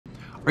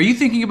Are you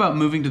thinking about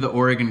moving to the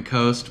Oregon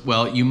coast?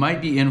 Well, you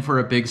might be in for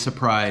a big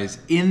surprise.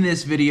 In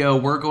this video,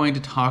 we're going to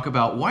talk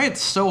about why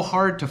it's so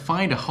hard to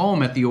find a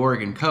home at the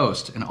Oregon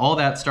coast, and all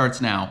that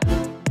starts now.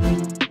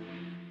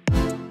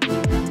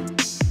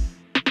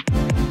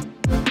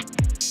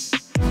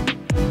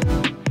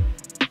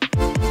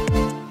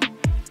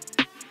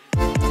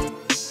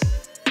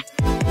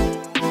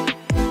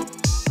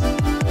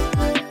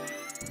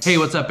 Hey,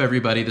 what's up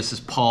everybody? This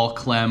is Paul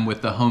Clem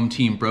with the Home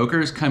Team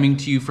Brokers coming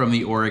to you from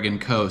the Oregon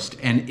coast.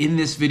 And in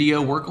this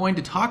video, we're going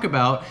to talk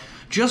about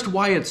just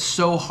why it's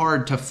so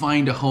hard to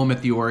find a home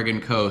at the Oregon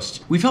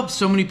coast. We've helped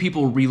so many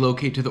people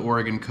relocate to the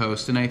Oregon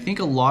coast, and I think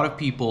a lot of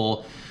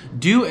people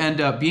do end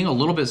up being a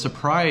little bit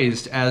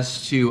surprised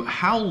as to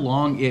how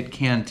long it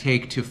can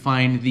take to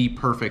find the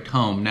perfect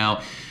home.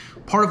 Now,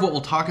 part of what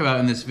we'll talk about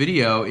in this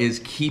video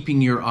is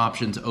keeping your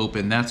options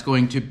open. That's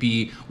going to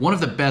be one of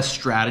the best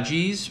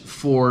strategies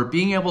for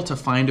being able to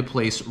find a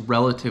place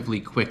relatively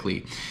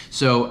quickly.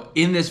 So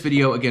in this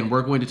video, again,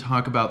 we're going to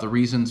talk about the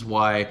reasons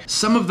why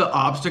some of the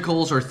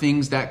obstacles or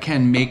things that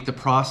can make the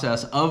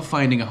process of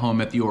finding a home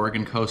at the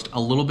Oregon coast a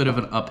little bit of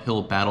an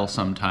uphill battle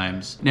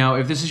sometimes. Now,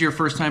 if this is your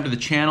first time to the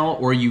channel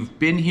or you've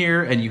been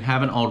here and you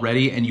haven't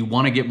already and you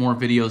want to get more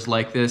videos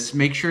like this,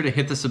 make sure to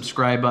hit the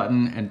subscribe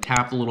button and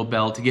tap the little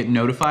bell to get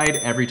notified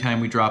every time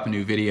we drop a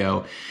new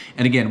video.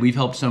 And again, we've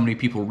helped so many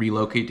people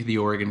relocate to the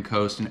Oregon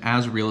coast, and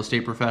as real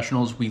estate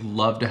professionals, we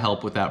love to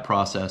help with that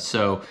process.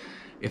 So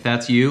if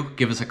that's you,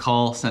 give us a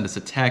call, send us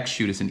a text,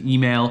 shoot us an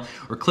email,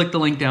 or click the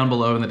link down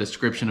below in the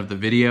description of the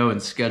video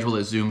and schedule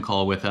a Zoom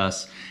call with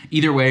us.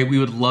 Either way, we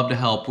would love to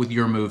help with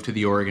your move to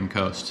the Oregon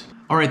coast.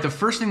 All right, the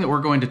first thing that we're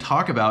going to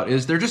talk about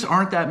is there just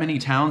aren't that many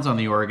towns on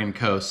the Oregon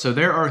coast. So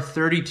there are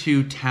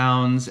 32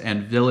 towns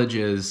and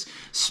villages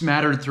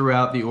smattered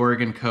throughout the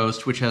Oregon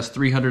coast, which has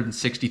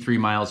 363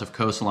 miles of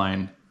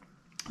coastline.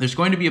 There's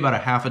going to be about a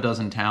half a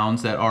dozen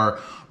towns that are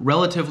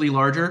relatively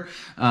larger,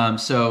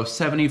 so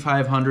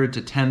 7,500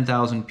 to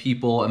 10,000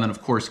 people, and then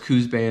of course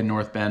Coos Bay and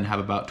North Bend have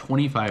about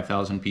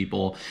 25,000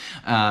 people.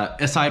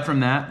 Aside from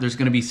that, there's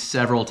going to be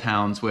several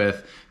towns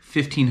with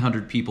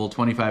 1,500 people,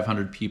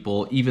 2,500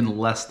 people, even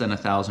less than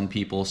 1,000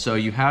 people. So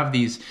you have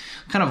these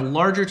kind of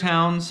larger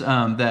towns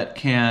that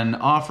can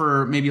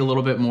offer maybe a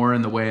little bit more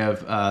in the way of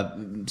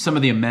some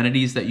of the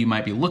amenities that you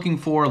might be looking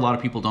for. A lot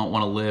of people don't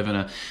want to live in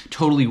a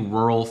totally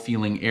rural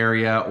feeling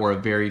area or a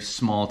very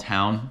small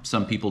town.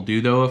 Some people do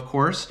though, of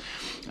course.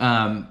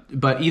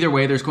 But either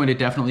way, there's going to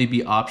definitely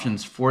be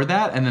options for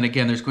that. And then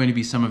again, there's going to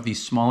be some of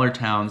these smaller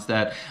towns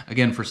that,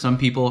 again, for some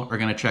people are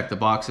going to check the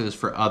boxes.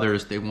 For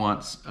others, they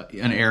want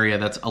an area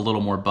that's a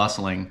little more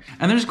bustling.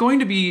 And there's going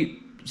to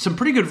be some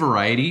pretty good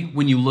variety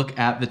when you look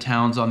at the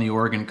towns on the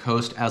Oregon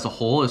coast as a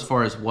whole as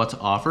far as what's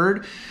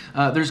offered.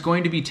 There's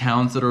going to be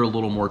towns that are a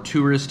little more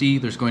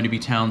touristy. There's going to be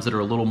towns that are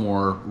a little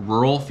more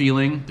rural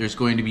feeling. There's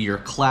going to be your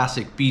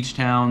classic beach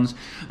towns.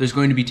 There's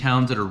going to be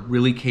towns that are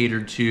really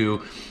catered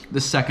to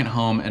the second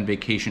home and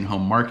vacation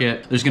home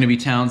market. There's going to be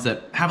towns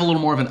that have a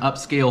little more of an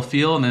upscale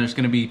feel, and then there's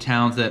going to be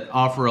towns that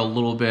offer a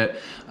little bit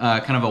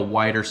kind of a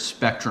wider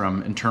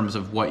spectrum in terms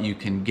of what you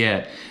can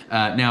get.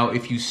 Now,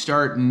 if you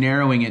start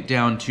narrowing it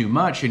down too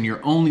much and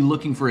you're only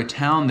looking for a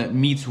town that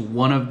meets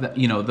one of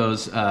the,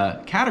 those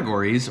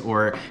categories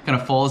or kind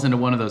of falls into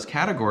one of those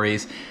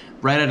categories,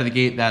 right out of the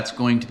gate, that's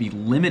going to be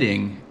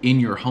limiting in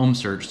your home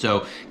search.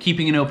 So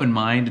keeping an open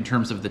mind in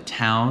terms of the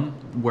town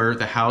where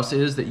the house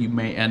is that you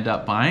may end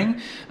up buying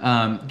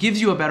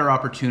gives you a better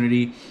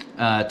opportunity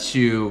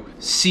to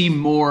see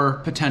more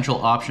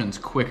potential options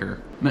quicker.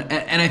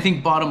 And I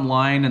think bottom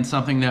line, and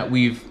something that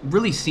we've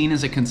really seen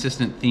as a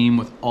consistent theme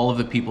with all of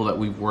the people that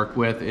we've worked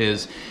with,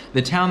 is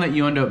the town that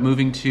you end up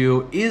moving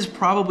to is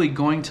probably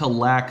going to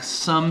lack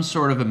some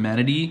sort of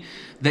amenity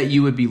that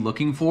you would be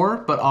looking for,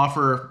 but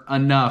offer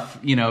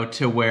enough,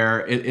 to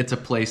where it's a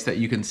place that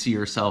you can see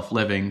yourself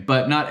living.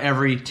 But not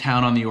every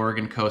town on the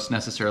Oregon coast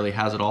necessarily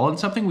has it all. And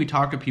something we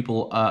talk to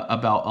people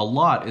about a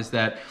lot is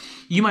that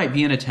you might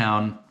be in a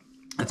town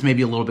that's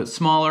maybe a little bit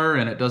smaller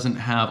and it doesn't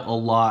have a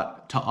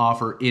lot to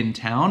offer in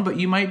town, but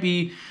you might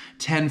be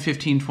 10,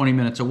 15, 20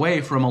 minutes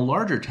away from a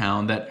larger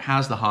town that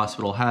has the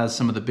hospital, has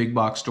some of the big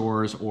box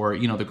stores, or,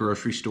 the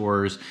grocery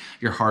stores,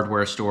 your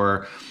hardware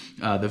store,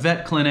 the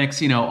vet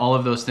clinics, all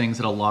of those things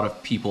that a lot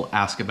of people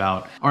ask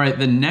about. All right,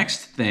 the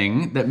next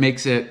thing that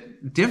makes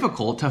it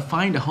difficult to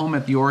find a home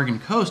at the Oregon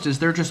coast is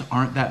there just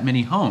aren't that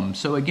many homes.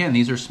 So again,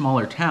 these are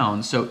smaller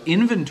towns, so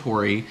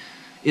inventory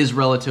is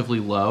relatively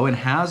low and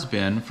has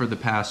been for the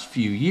past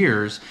few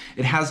years.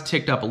 It has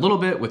ticked up a little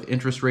bit with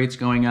interest rates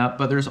going up,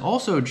 but there's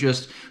also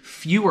just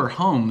fewer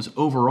homes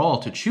overall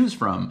to choose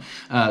from.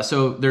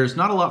 So there's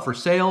not a lot for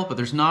sale, but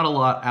there's not a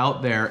lot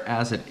out there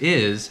as it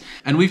is.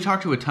 And we've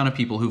talked to a ton of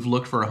people who've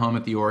looked for a home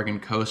at the Oregon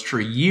coast for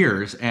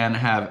years and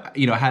have,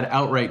 had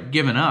outright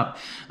given up.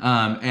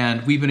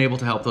 And we've been able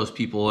to help those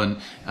people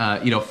and,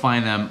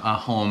 find them a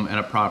home and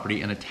a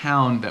property in a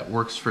town that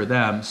works for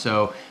them.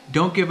 So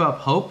don't give up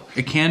hope.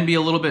 It can be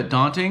a little bit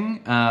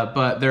daunting,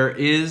 but there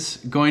is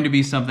going to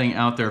be something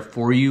out there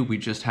for you. We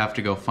just have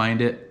to go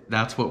find it.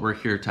 That's what we're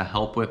here to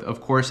help with,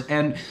 of course.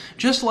 And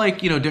just like,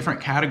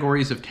 different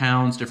categories of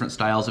towns, different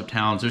styles of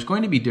towns, there's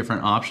going to be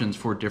different options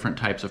for different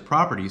types of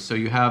properties. So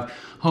you have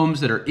homes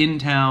that are in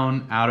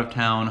town, out of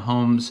town,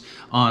 homes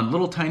on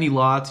little tiny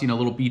lots,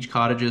 little beach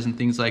cottages and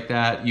things like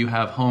that. You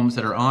have homes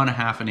that are on a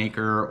half an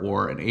acre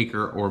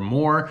or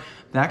more.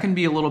 That can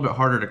be a little bit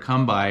harder to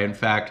come by. In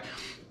fact,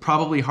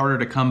 probably harder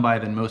to come by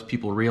than most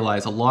people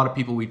realize. A lot of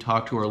people we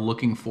talk to are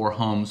looking for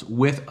homes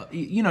with,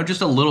 just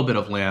a little bit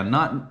of land,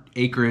 not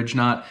acreage,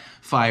 not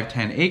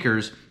 5-10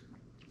 acres,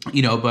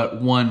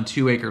 but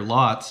 1-2 acre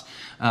lots.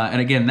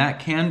 And again, that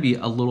can be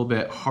a little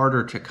bit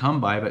harder to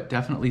come by, but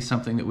definitely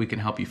something that we can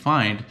help you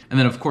find. And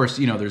then of course,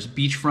 there's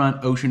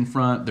beachfront,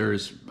 oceanfront,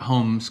 there's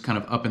homes kind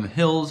of up in the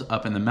hills,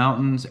 up in the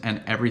mountains,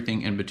 and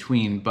everything in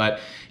between.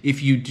 But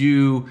if you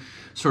do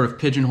sort of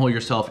pigeonhole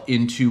yourself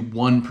into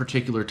one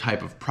particular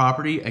type of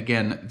property,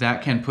 again,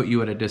 that can put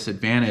you at a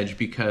disadvantage,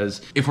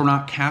 because if we're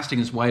not casting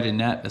as wide a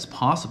net as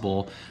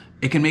possible,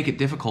 it can make it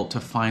difficult to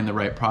find the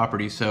right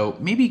property. So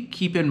maybe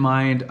keep in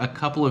mind a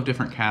couple of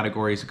different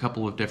categories, a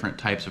couple of different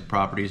types of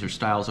properties or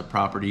styles of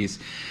properties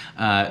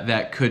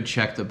that could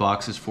check the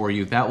boxes for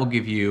you. That will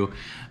give you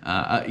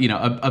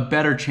a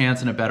better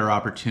chance and a better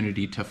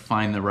opportunity to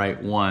find the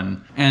right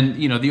one. And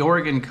the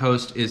Oregon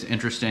coast is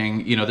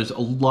interesting. There's a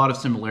lot of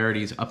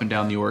similarities up and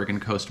down the Oregon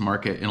coast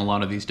market in a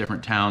lot of these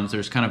different towns.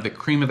 There's kind of the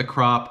cream of the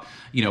crop,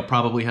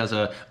 probably has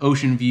a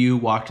ocean view,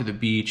 walk to the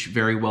beach,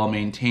 very well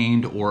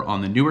maintained, or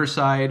on the newer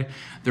side.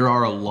 There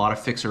are a lot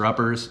of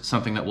fixer-uppers,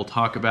 something that we'll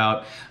talk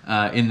about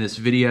in this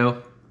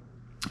video.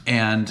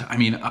 And I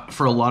mean,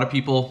 for a lot of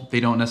people,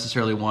 they don't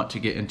necessarily want to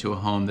get into a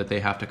home that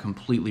they have to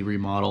completely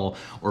remodel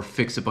or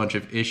fix a bunch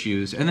of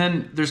issues. And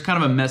then there's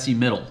kind of a messy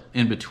middle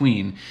in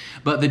between.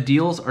 But the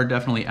deals are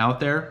definitely out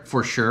there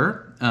for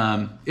sure.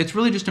 It's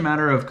really just a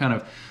matter of kind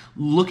of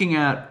looking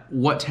at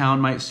what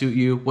town might suit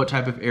you, what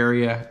type of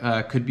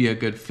area could be a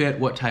good fit,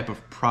 what type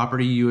of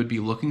property you would be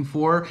looking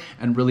for,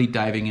 and really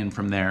diving in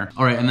from there.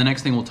 All right, and the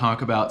next thing we'll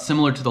talk about,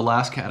 similar to the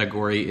last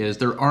category, is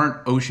there aren't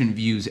ocean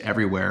views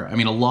everywhere. I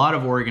mean, a lot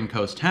of Oregon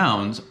coast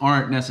towns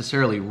aren't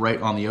necessarily right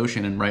on the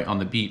ocean and right on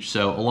the beach.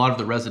 So a lot of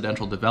the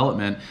residential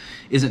development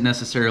isn't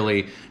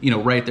necessarily,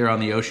 right there on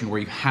the ocean where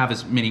you have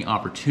as many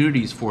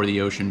opportunities for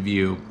the ocean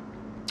view.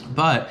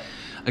 But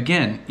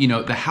again,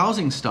 the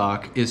housing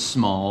stock is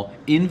small,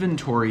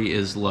 inventory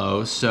is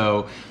low,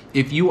 so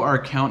if you are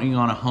counting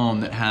on a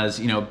home that has,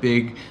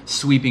 big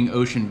sweeping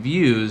ocean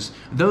views,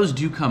 those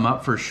do come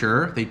up for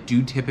sure. They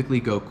do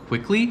typically go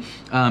quickly,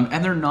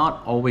 and they're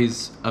not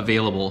always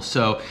available.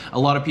 So a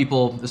lot of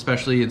people,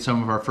 especially in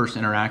some of our first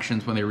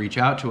interactions when they reach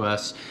out to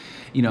us,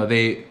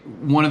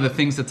 one of the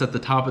things that's at the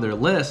top of their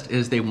list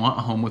is they want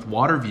a home with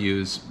water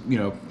views,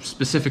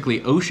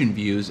 specifically ocean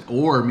views,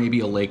 or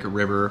maybe a lake or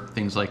river,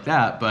 things like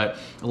that. But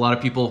a lot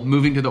of people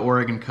moving to the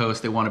Oregon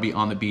coast, they want to be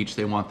on the beach,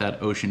 they want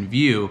that ocean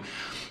view.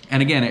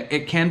 And again,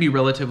 it can be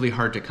relatively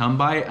hard to come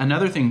by.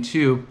 Another thing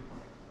too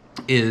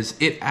is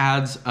it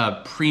adds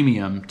a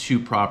premium to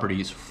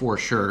properties for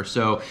sure.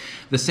 So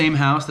the same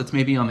house that's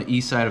maybe on the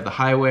east side of the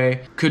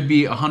highway could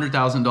be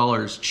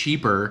 $100,000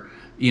 cheaper,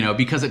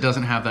 because it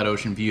doesn't have that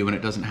ocean view and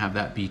it doesn't have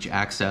that beach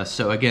access.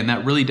 So again,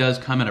 that really does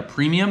come at a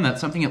premium.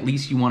 That's something at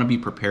least you want to be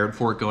prepared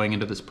for going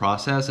into this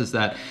process, is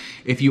that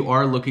if you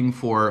are looking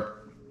for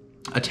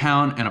a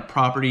town and a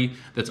property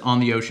that's on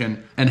the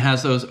ocean and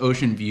has those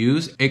ocean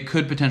views, it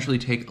could potentially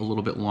take a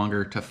little bit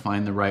longer to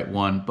find the right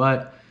one.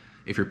 But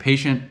if you're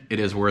patient, it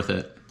is worth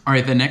it. All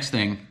right, the next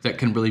thing that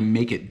can really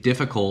make it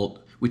difficult,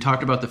 we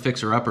talked about the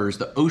fixer-uppers.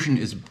 The ocean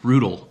is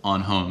brutal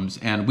on homes,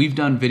 and we've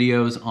done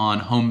videos on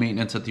home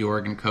maintenance at the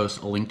Oregon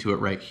coast. I'll link to it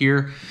right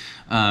here.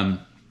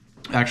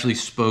 Actually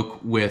spoke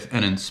with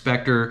an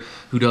inspector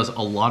who does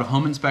a lot of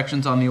home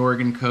inspections on the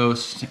Oregon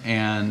coast,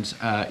 and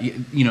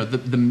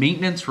the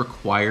maintenance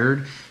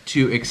required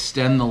to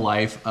extend the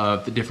life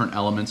of the different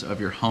elements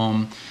of your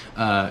home,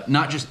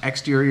 not just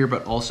exterior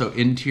but also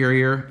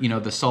interior.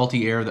 The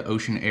salty air, the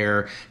ocean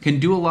air can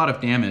do a lot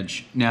of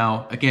damage.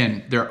 Now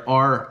again, there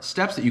are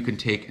steps that you can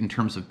take in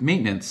terms of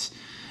maintenance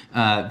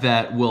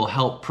that will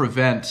help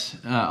prevent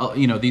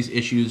these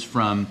issues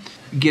from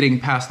getting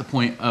past the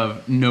point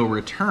of no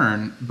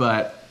return.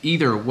 But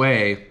either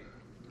way,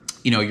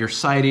 your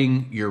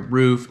siding, your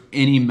roof,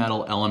 any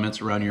metal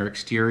elements around your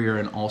exterior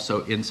and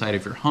also inside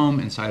of your home,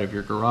 inside of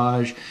your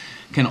garage,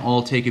 can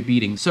all take a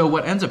beating. So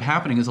what ends up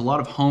happening is a lot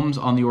of homes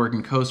on the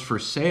Oregon coast for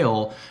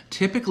sale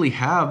typically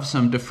have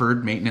some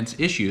deferred maintenance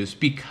issues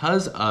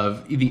because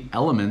of the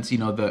elements,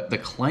 the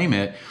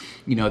climate,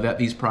 that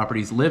these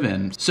properties live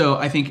in. So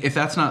I think if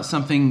that's not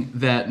something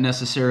that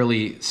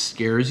necessarily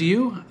scares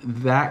you,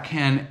 that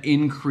can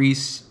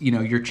increase,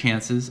 your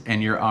chances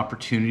and your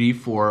opportunity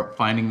for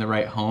finding the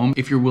right home.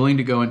 If you're willing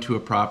to go into a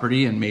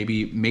property and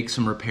maybe make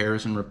some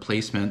repairs and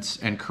replacements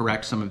and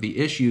correct some of the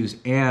issues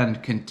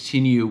and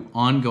continue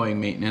ongoing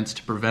maintenance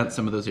to prevent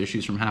some of those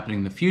issues from happening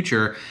in the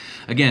future,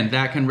 again,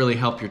 that can really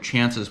help your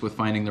chances with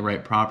finding the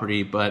right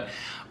property. But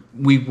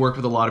we've worked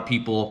with a lot of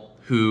people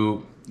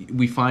who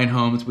we find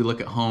homes, we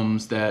look at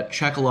homes that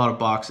check a lot of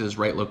boxes,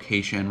 right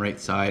location, right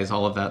size,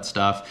 all of that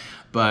stuff.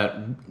 But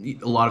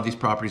a lot of these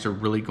properties are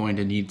really going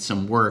to need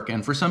some work.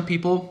 And for some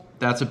people,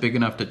 that's a big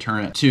enough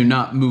deterrent to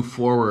not move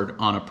forward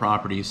on a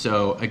property.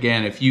 So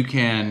again, if you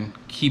can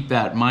keep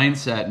that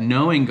mindset,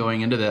 knowing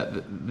going into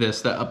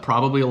that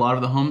probably a lot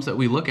of the homes that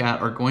we look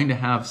at are going to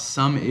have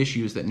some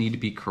issues that need to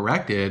be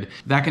corrected,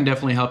 that can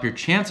definitely help your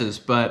chances.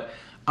 But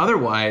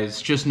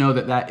otherwise, just know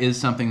that that is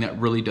something that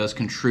really does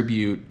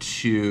contribute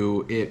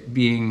to it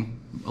being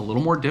a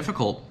little more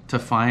difficult to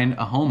find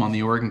a home on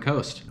the Oregon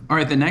coast. All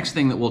right, the next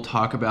thing that we'll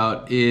talk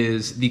about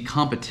is the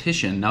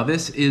competition. Now,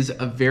 this is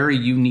a very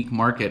unique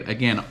market,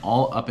 again,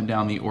 all up and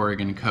down the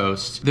Oregon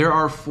coast. There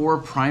are 4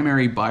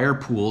 primary buyer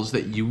pools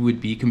that you would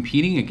be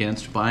competing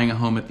against buying a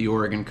home at the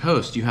Oregon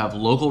coast. You have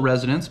local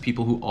residents,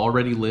 people who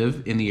already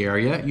live in the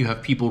area. You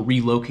have people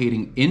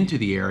relocating into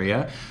the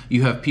area.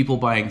 You have people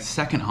buying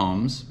second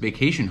homes,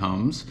 vacation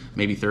homes,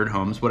 maybe third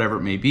homes, whatever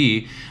it may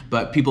be,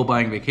 but people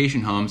buying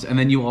vacation homes. And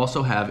then you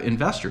also have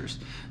investors.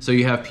 So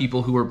you have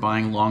people who are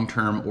buying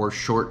long-term or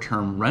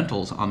short-term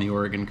rentals on the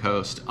Oregon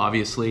coast.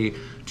 Obviously,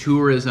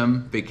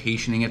 tourism,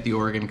 vacationing at the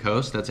Oregon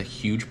coast, that's a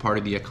huge part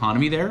of the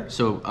economy there.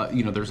 So,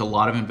 there's a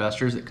lot of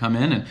investors that come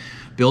in and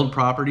build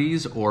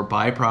properties or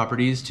buy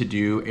properties to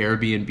do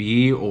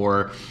Airbnb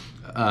or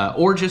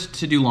just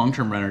to do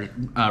long-term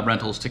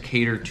rentals to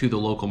cater to the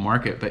local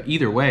market. But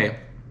either way,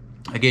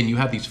 again, you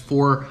have these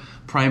 4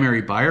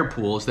 primary buyer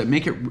pools that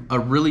make it a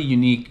really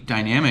unique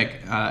dynamic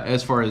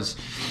as far as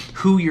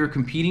who you're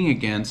competing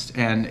against,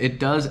 and it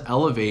does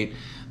elevate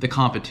the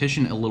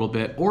competition a little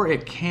bit, or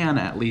it can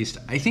at least.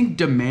 I think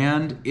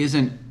demand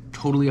isn't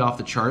totally off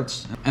the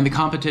charts, and the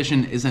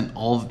competition isn't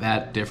all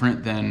that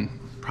different than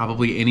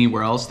probably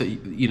anywhere else that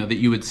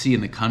you would see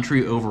in the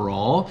country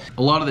overall.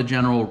 A lot of the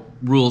general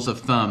rules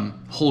of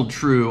thumb hold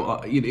true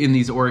in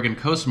these Oregon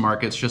coast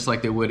markets just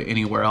like they would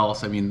anywhere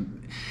else. I mean,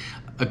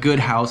 a good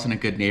house in a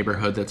good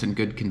neighborhood that's in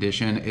good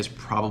condition is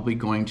probably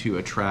going to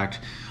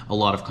attract a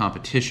lot of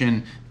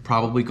competition,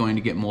 probably going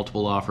to get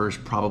multiple offers,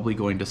 probably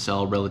going to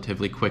sell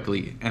relatively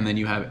quickly, and then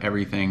you have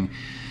everything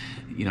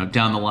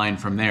down the line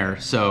from there.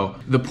 So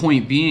the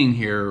point being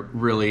here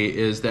really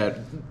is that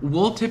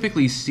we'll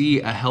typically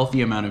see a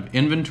healthy amount of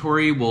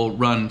inventory. We'll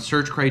run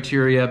search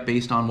criteria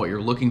based on what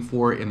you're looking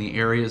for in the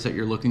areas that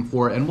you're looking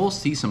for, and we'll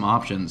see some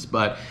options.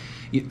 But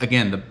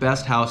again, the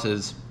best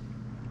houses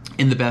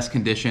in the best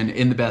condition,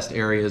 in the best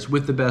areas,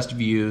 with the best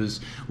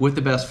views, with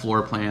the best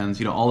floor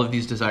plans, all of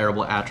these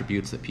desirable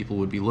attributes that people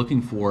would be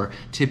looking for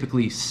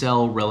typically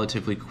sell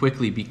relatively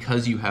quickly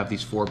because you have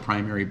these 4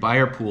 primary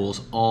buyer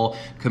pools all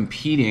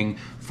competing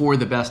for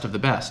the best of the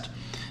best.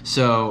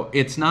 So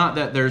it's not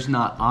that there's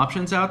not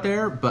options out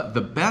there, but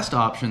the best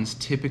options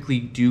typically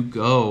do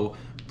go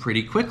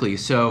pretty quickly.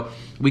 So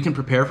we can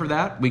prepare for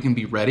that. We can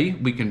be ready.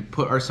 We can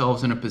put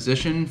ourselves in a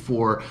position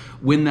for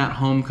when that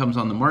home comes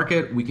on the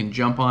market. We can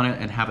jump on it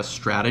and have a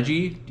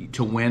strategy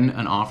to win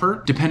an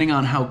offer. Depending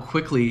on how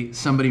quickly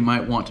somebody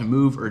might want to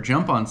move or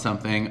jump on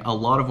something, a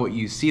lot of what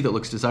you see that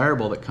looks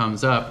desirable that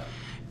comes up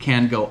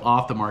can go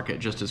off the market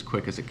just as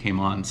quick as it came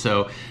on.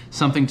 So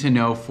something to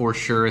know for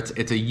sure.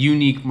 It's a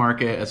unique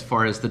market as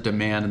far as the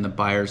demand and the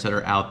buyers that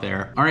are out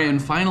there. All right,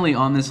 and finally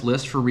on this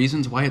list for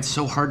reasons why it's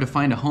so hard to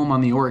find a home on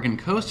the Oregon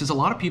coast is a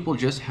lot of people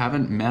just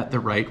haven't met the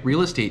right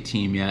real estate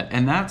team yet,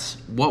 and that's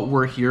what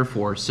we're here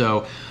for.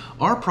 So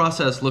our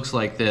process looks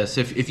like this.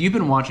 If you've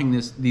been watching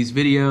these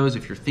videos,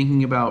 if you're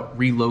thinking about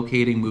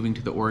relocating, moving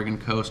to the Oregon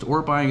coast,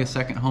 or buying a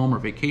second home or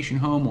vacation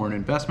home or an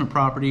investment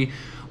property,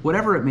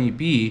 whatever it may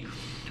be,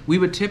 we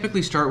would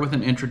typically start with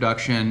an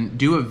introduction,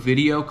 do a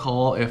video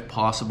call if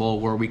possible,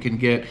 where we can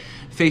get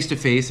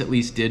face-to-face, at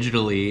least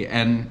digitally,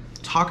 and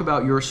talk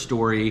about your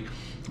story,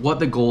 what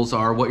the goals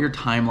are, what your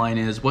timeline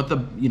is, what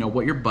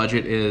your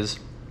budget is,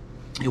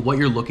 what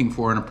you're looking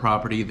for in a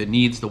property, the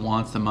needs, the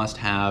wants, the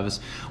must-haves,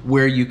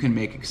 where you can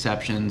make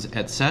exceptions,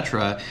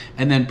 etc.,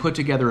 and then put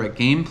together a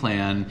game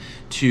plan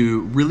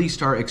to really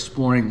start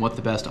exploring what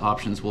the best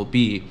options will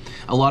be.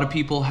 A lot of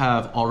people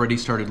have already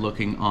started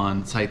looking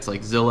on sites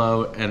like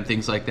Zillow and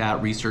things like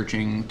that,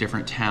 researching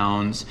different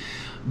towns.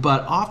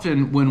 But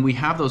often when we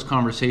have those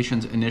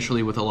conversations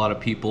initially with a lot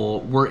of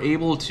people, we're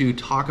able to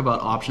talk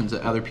about options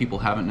that other people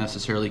haven't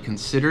necessarily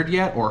considered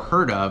yet or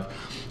heard of,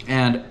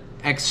 and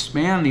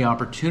expand the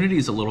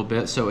opportunities a little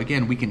bit. So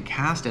again, we can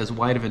cast as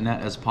wide of a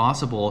net as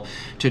possible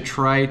to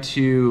try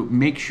to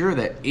make sure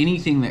that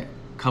anything that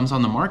comes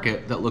on the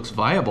market that looks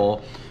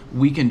viable,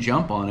 we can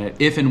jump on it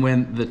if and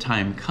when the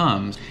time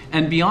comes.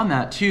 And beyond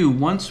that too,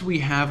 once we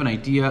have an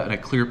idea and a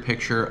clear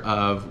picture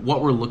of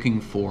what we're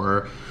looking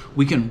for,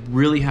 we can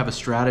really have a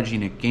strategy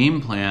and a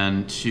game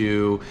plan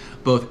to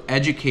both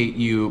educate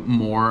you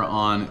more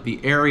on the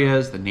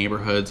areas, the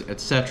neighborhoods,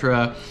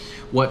 etc.,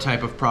 what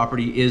type of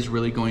property is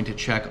really going to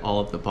check all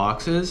of the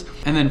boxes.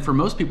 And then for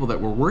most people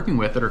that we're working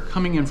with that are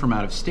coming in from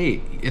out of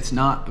state, it's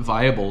not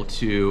viable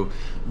to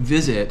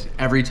visit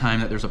every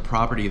time that there's a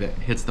property that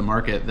hits the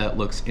market that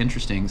looks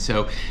interesting.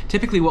 So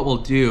typically what we'll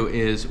do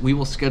is we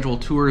will schedule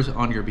tours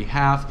on your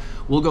behalf.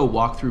 We'll go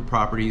walk through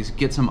properties,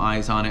 get some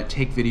eyes on it,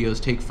 take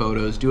videos, take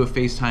photos, do a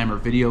FaceTime or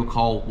video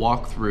call,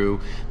 walk through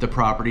the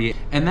property.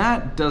 And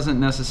that doesn't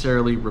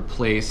necessarily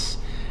replace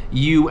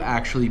you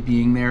actually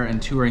being there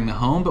and touring the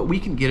home, but we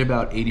can get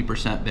about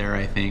 80% there,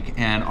 I think.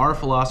 And our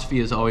philosophy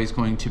is always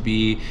going to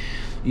be,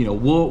 you know,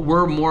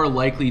 we're more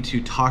likely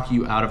to talk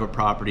you out of a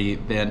property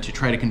than to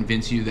try to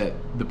convince you that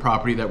the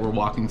property that we're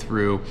walking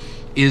through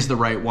is the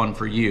right one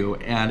for you.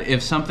 And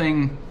if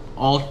something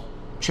all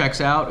checks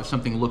out, if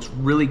something looks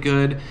really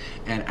good,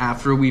 and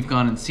after we've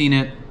gone and seen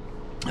it,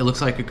 it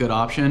looks like a good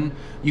option,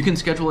 you can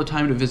schedule a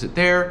time to visit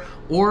there,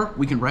 or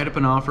we can write up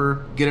an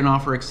offer, get an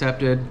offer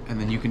accepted, and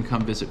then you can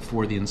come visit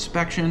for the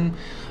inspection.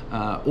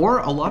 Or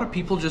a lot of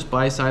people just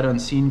buy sight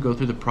unseen, go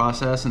through the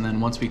process, and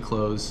then once we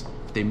close,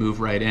 they move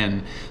right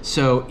in.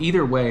 So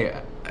either way,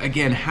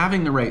 again,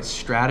 having the right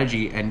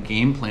strategy and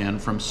game plan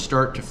from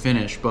start to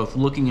finish, both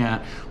looking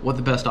at what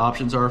the best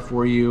options are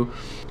for you,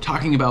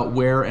 talking about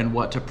where and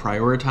what to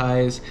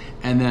prioritize,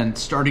 and then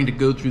starting to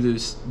go through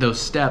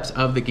those steps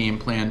of the game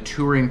plan,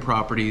 touring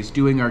properties,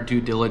 doing our due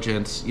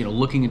diligence, you know,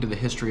 looking into the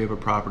history of a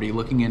property,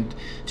 looking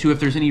into if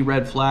there's any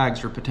red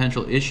flags or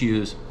potential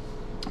issues,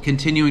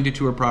 continuing to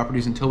tour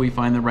properties until we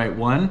find the right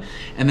one,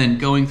 and then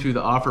going through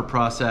the offer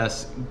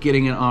process,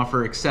 getting an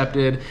offer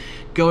accepted,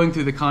 going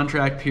through the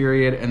contract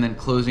period, and then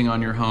closing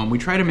on your home. We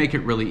try to make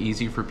it really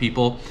easy for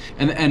people,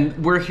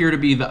 and we're here to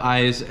be the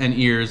eyes and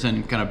ears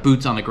and kind of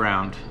boots on the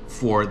ground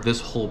for this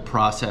whole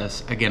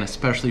process, again,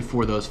 especially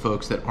for those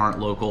folks that aren't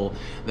local,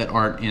 that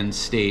aren't in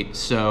state.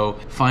 So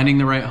finding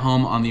the right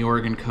home on the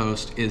Oregon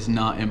coast is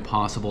not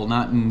impossible,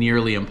 not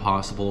nearly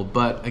impossible,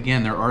 but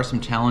again, there are some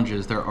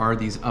challenges. There are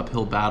these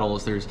uphill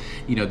battles. There's,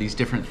 you know, these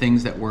different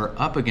things that we're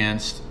up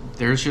against.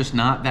 There's just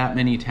not that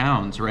many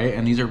towns, right?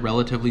 And these are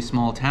relatively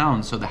small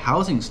towns, so the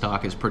housing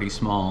stock is pretty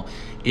small.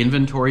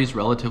 Inventory is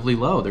relatively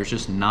low. There's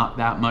just not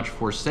that much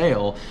for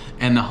sale.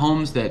 And the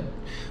homes that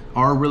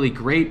are really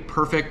great,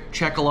 perfect,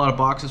 check a lot of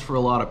boxes for a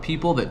lot of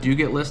people that do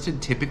get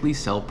listed, typically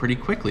sell pretty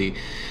quickly.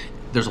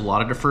 There's a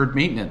lot of deferred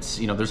maintenance.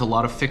 You know, there's a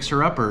lot of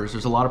fixer-uppers.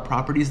 There's a lot of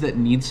properties that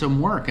need some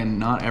work, and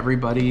not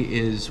everybody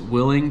is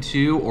willing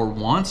to or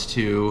wants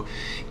to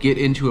get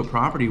into a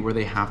property where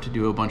they have to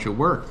do a bunch of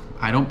work.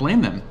 I don't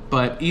blame them.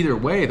 But either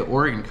way, the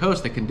Oregon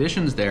coast, the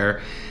conditions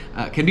there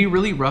can be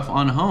really rough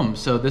on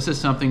homes. So this is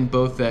something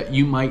both that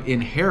you might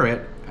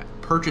inherit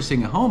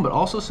purchasing a home, but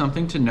also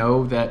something to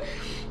know that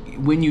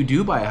when you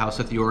do buy a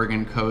house at the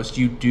Oregon coast,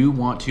 you do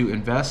want to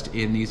invest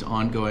in these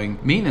ongoing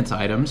maintenance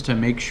items to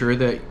make sure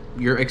that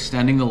you're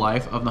extending the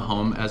life of the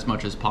home as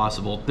much as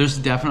possible. There's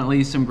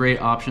definitely some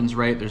great options,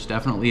 right? There's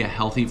definitely a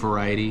healthy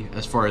variety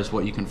as far as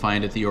what you can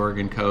find at the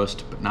Oregon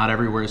coast, but not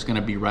everywhere is going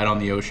to be right on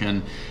the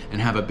ocean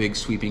and have a big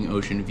sweeping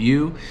ocean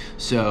view.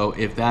 So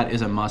if that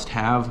is a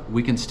must-have,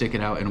 we can stick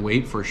it out and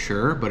wait for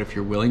sure. But if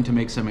you're willing to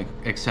make some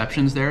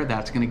exceptions there,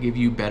 that's going to give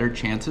you better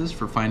chances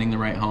for finding the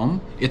right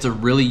home. It's a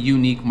really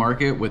unique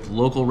market with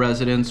local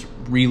residents,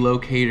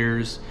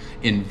 relocators,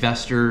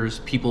 investors,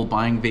 people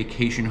buying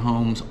vacation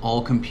homes,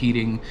 all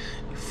competing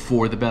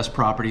for the best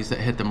properties that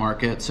hit the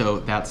market. So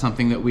that's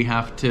something that we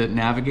have to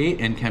navigate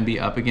and can be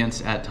up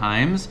against at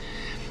times.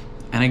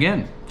 And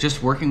again,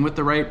 just working with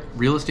the right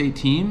real estate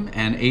team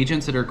and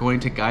agents that are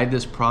going to guide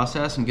this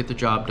process and get the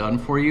job done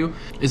for you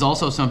is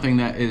also something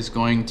that is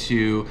going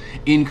to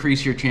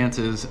increase your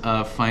chances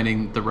of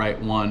finding the right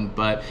one.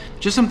 But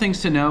just some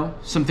things to know,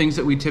 some things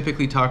that we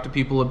typically talk to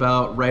people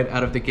about right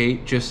out of the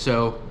gate, just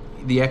so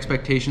the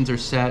expectations are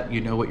set,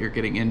 you know what you're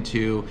getting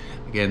into.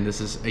 Again,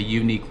 this is a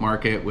unique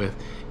market with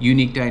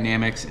unique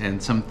dynamics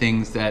and some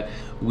things that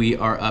we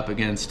are up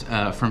against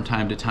from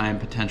time to time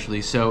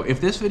potentially. So if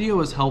this video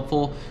was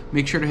helpful,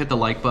 make sure to hit the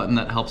like button.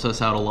 That helps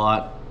us out a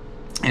lot.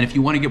 And if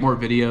you want to get more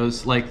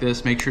videos like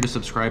this, make sure to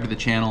subscribe to the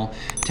channel,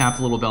 tap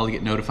the little bell to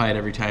get notified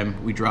every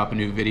time we drop a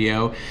new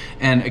video.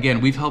 And again,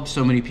 we've helped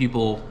so many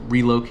people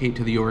relocate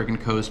to the Oregon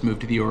coast, move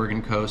to the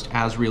Oregon coast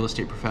as real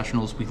estate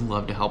professionals. We'd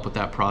love to help with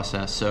that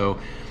process. So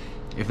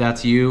if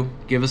that's you,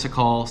 give us a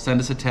call,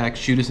 send us a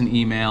text, shoot us an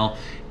email,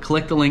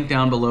 click the link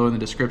down below in the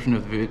description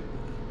of the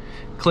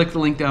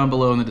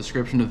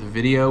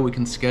video. We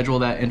can schedule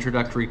that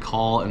introductory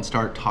call and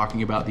start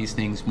talking about these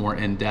things more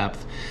in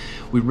depth.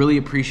 We really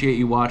appreciate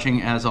you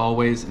watching as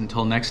always.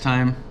 Until next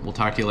time, we'll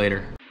talk to you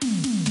later.